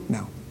build?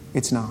 No,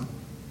 it's not.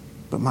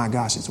 But my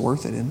gosh, it's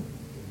worth it, isn't it?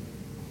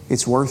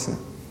 It's worth it.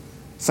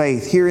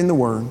 Faith, hearing the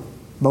Word,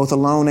 both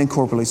alone and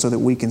corporately, so that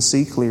we can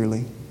see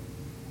clearly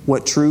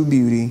what true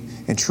beauty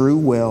and true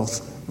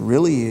wealth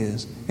really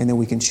is, and then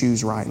we can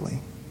choose rightly.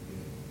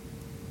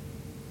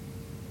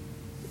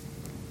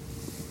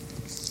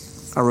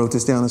 I wrote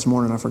this down this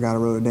morning. I forgot I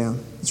wrote it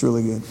down. It's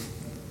really good.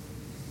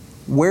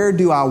 Where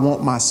do I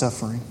want my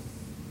suffering?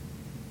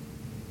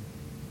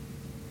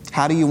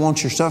 How do you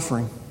want your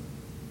suffering?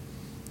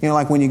 You know,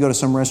 like when you go to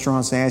some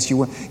restaurants, they ask you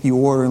what you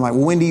order, and like,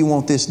 well, when do you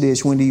want this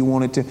dish? When do you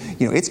want it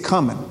to? It's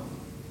coming.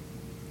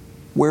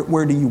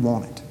 Where do you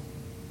want it?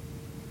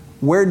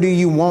 Where do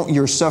you want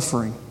your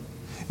suffering?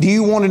 Do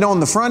you want it on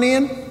the front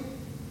end,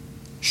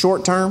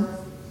 short term,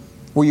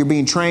 where you're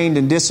being trained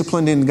and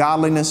disciplined in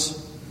godliness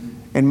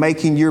and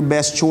making your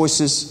best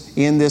choices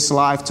in this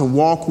life to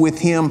walk with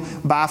Him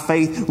by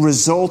faith,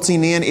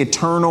 resulting in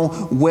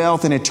eternal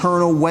wealth and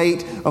eternal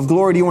weight of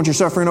glory? Do you want your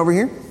suffering over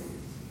here?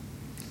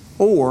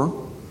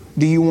 Or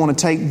do you want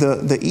to take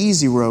the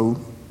easy road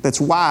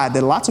that's wide,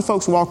 that lots of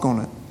folks walk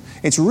on it?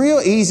 It's real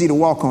easy to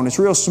walk on. It's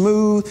real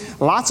smooth.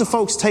 Lots of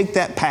folks take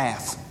that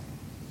path.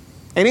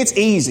 And it's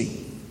easy.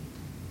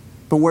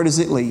 But where does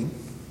it lead?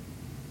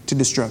 To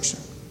destruction.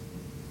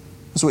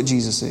 That's what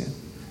Jesus said.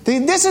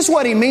 This is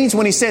what He means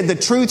when He said the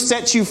truth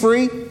sets you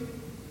free.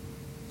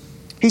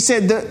 He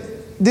said that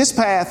this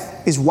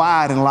path is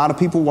wide and a lot of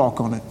people walk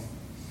on it.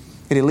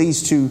 And it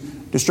leads to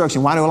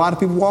destruction. Why do a lot of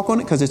people walk on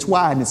it? Because it's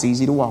wide and it's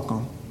easy to walk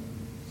on.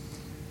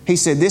 He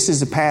said this is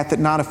the path that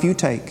not a few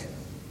take.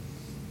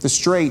 The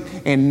straight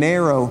and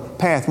narrow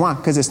path. Why?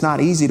 Because it's not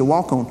easy to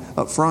walk on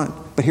up front.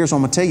 But here's what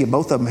I'm going to tell you.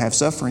 Both of them have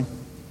suffering.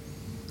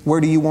 Where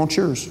do you want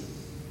yours?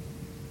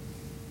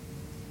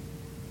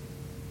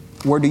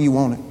 Where do you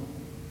want it?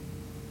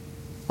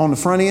 On the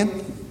front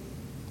end?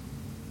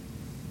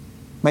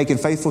 Making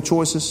faithful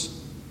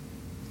choices?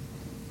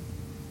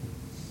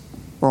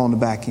 Or on the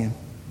back end?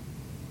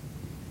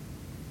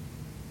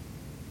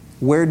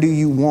 Where do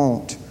you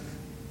want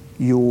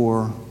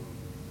your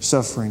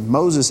suffering?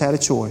 Moses had a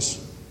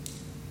choice.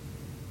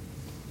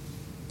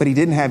 But he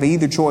didn't have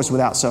either choice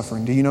without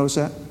suffering. Do you notice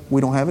that?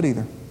 We don't have it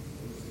either.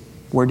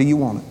 Where do you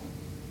want it?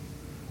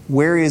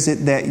 Where is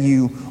it that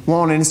you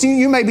want it? And see,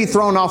 you may be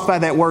thrown off by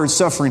that word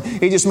suffering.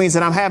 It just means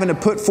that I'm having to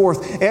put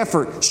forth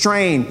effort,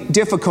 strain,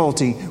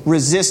 difficulty,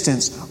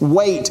 resistance,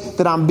 weight,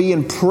 that I'm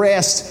being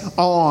pressed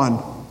on.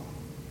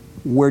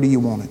 Where do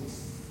you want it?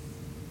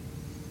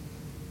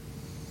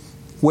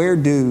 Where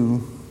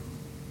do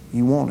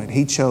you want it?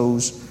 He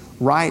chose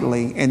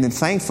rightly, and then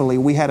thankfully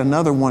we had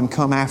another one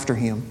come after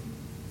him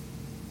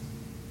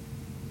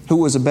who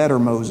was a better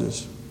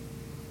Moses,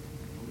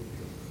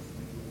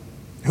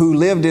 who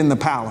lived in the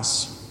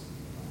palace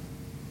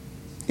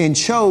and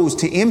chose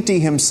to empty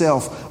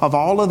himself of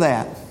all of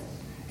that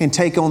and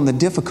take on the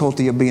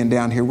difficulty of being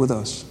down here with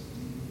us.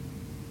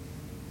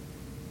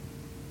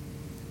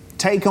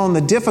 Take on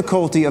the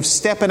difficulty of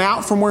stepping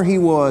out from where he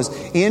was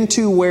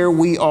into where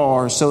we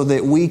are so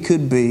that we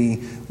could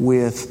be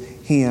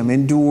with him.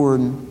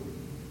 Endured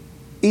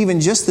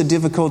even just the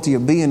difficulty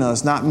of being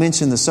us, not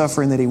mention the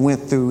suffering that he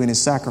went through in his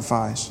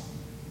sacrifice.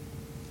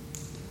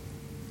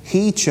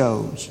 He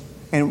chose.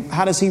 And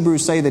how does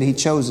Hebrews say that he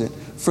chose it?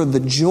 For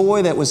the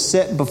joy that was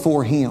set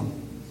before him.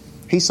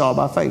 He saw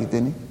by faith,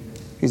 didn't he?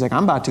 He's like,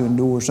 I'm about to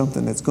endure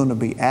something that's going to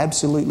be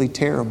absolutely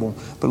terrible,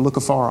 but look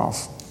afar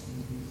off.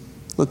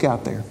 Look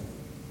out there.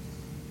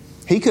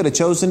 He could have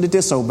chosen to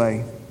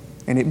disobey,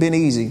 and it'd been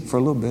easy for a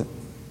little bit.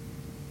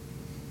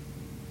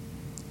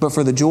 But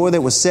for the joy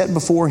that was set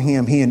before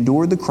him, he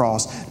endured the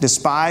cross,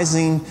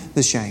 despising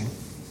the shame,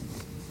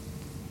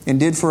 and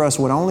did for us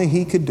what only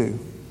he could do.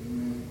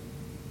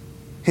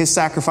 His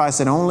sacrifice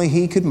that only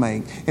he could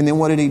make. And then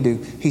what did he do?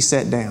 He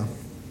sat down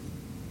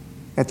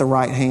at the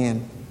right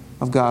hand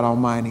of God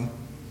Almighty.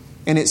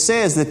 And it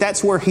says that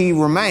that's where he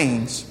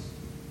remains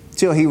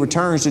till he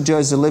returns to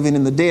judge the living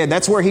and the dead.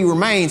 That's where he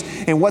remains.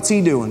 And what's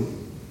he doing?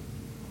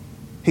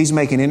 He's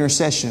making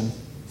intercession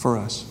for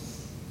us.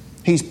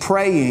 He's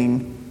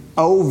praying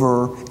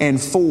over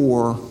and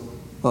for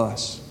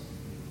us.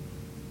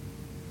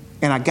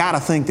 And I got to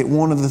think that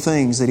one of the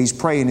things that he's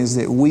praying is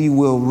that we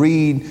will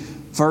read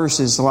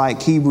verses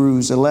like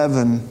Hebrews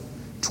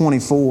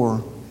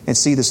 11:24 and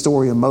see the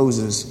story of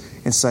Moses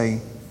and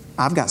say,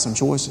 I've got some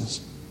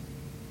choices.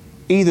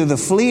 Either the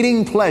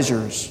fleeting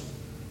pleasures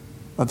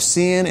of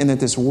sin and that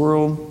this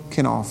world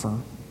can offer,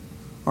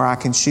 or I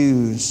can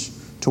choose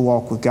to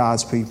walk with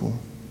God's people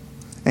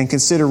and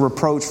consider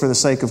reproach for the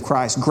sake of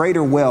Christ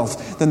greater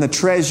wealth than the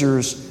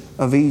treasures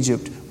of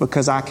Egypt,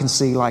 because I can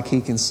see like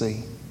he can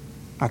see.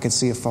 I can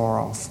see afar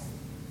off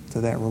to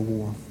that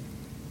reward.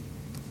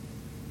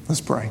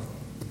 Let's pray.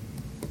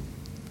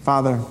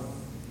 Father,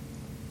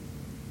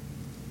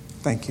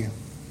 thank you.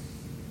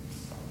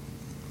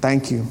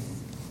 Thank you.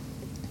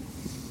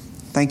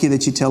 Thank you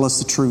that you tell us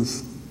the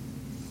truth.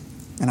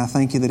 And I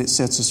thank you that it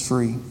sets us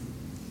free.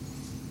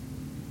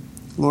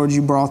 Lord,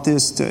 you brought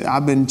this to,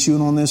 I've been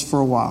chewing on this for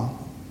a while.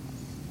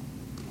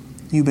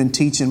 You've been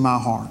teaching my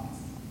heart.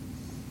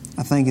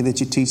 I thank you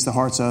that you teach the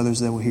hearts of others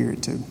that will hear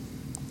it too.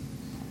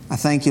 I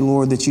thank you,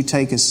 Lord, that you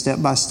take us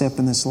step by step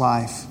in this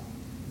life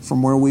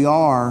from where we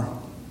are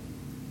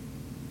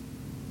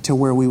to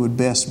where we would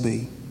best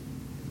be.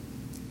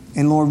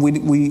 And Lord,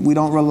 we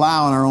don't rely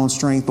on our own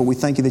strength, but we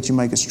thank you that you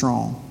make us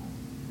strong.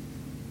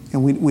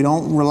 And we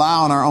don't rely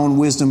on our own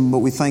wisdom, but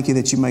we thank you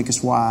that you make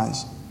us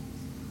wise.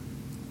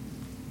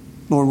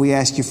 Lord, we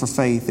ask you for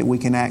faith that we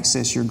can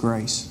access your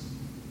grace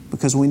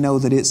because we know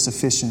that it's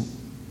sufficient.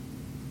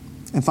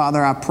 And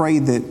Father, I pray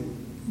that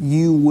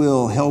you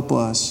will help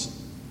us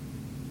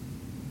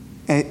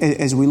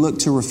as we look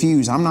to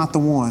refuse. I'm not the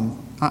one.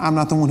 I'm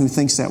not the one who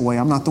thinks that way.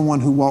 I'm not the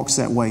one who walks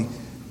that way.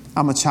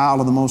 I'm a child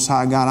of the Most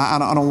High God.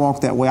 I don't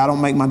walk that way. I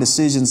don't make my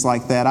decisions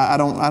like that. I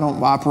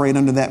don't operate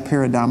under that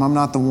paradigm. I'm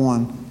not the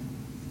one.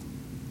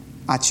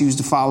 I choose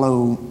to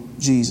follow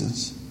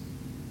Jesus.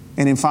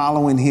 And in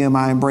following him,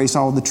 I embrace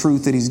all the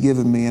truth that he's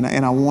given me. And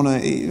I want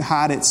to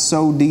hide it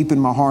so deep in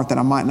my heart that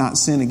I might not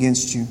sin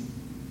against you.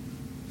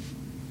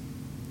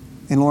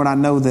 And Lord, I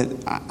know that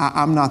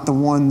I'm not the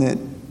one that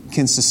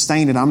can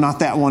sustain it. I'm not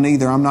that one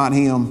either. I'm not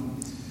him.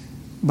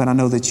 But I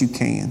know that you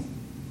can.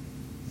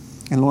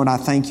 And Lord, I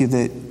thank you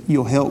that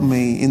you'll help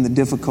me in the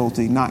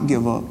difficulty not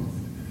give up,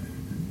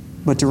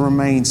 but to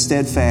remain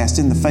steadfast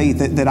in the faith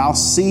that I'll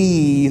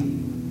see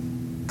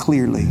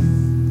clearly.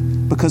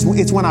 Because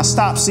it's when I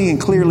stop seeing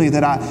clearly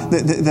that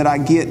I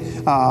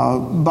get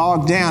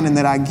bogged down and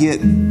that I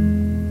get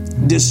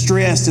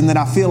distressed and that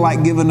I feel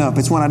like giving up.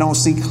 It's when I don't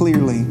see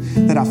clearly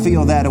that I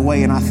feel that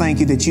away. And I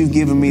thank you that you've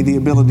given me the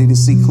ability to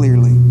see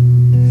clearly.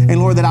 And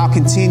Lord, that I'll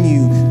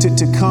continue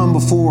to come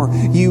before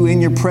you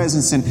in your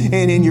presence and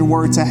in your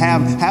word, to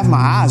have my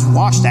eyes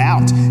washed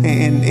out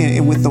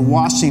and with the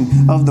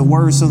washing of the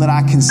word, so that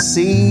I can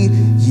see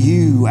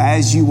you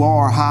as you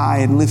are, high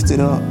and lifted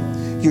up.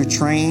 Your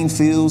train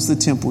fills the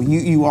temple.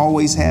 You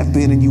always have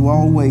been and you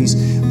always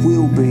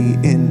will be.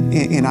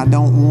 And I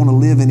don't want to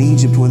live in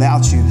Egypt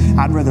without you.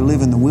 I'd rather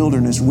live in the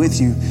wilderness with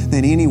you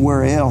than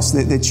anywhere else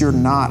that you're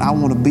not. I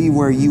want to be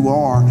where you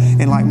are.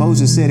 And like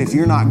Moses said, if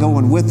you're not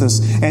going with us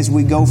as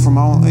we go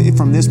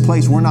from this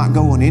place, we're not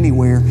going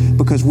anywhere,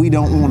 because we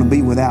don't want to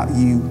be without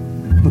you.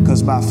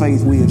 Because by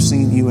faith we have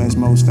seen you as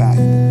most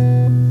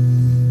valuable.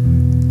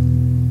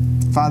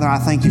 Father, I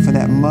thank you for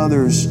that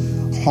mother's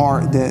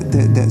heart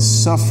that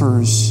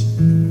suffers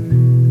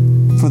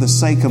for the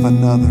sake of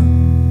another.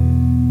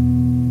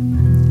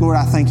 Lord,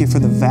 I thank you for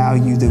the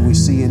value that we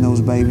see in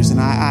those babies.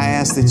 And I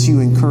ask that you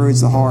encourage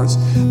the hearts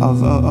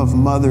of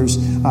mothers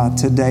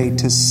today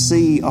to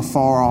see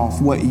afar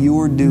off what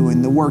you're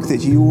doing, the work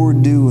that you're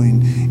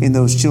doing in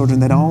those children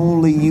that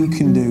only you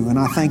can do. And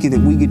I thank you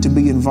that we get to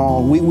be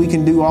involved. We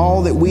can do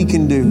all that we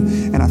can do.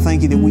 And I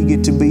thank you that we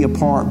get to be a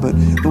part. But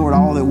Lord,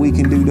 all that we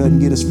can do doesn't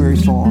get us very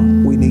far.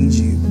 We need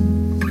you.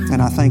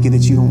 And I thank you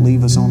that you don't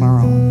leave us on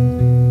our own.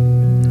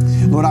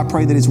 Lord, I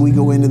pray that as we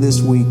go into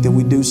this week, that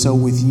we do so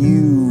with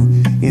you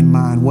in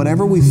mind.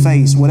 Whatever we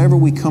face, whatever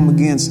we come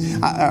against,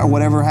 or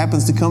whatever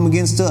happens to come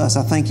against us,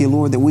 I thank you,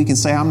 Lord, that we can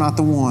say, I'm not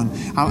the one.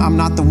 I'm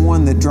not the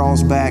one that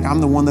draws back.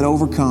 I'm the one that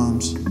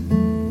overcomes.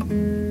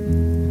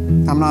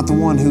 I'm not the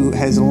one who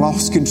has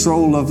lost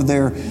control of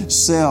their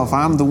self.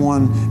 I'm the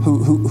one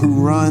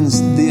who runs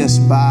this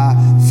by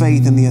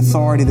faith and the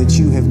authority that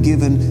you have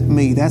given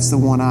me. That's the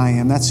one I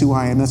am. That's who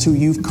I am. That's who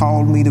you've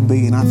called me to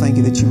be. And I thank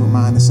you that you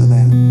remind us of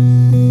that.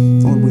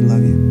 Lord, we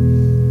love you.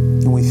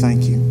 And we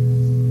thank you.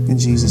 In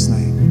Jesus'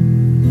 name,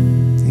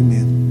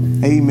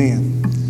 amen. Amen.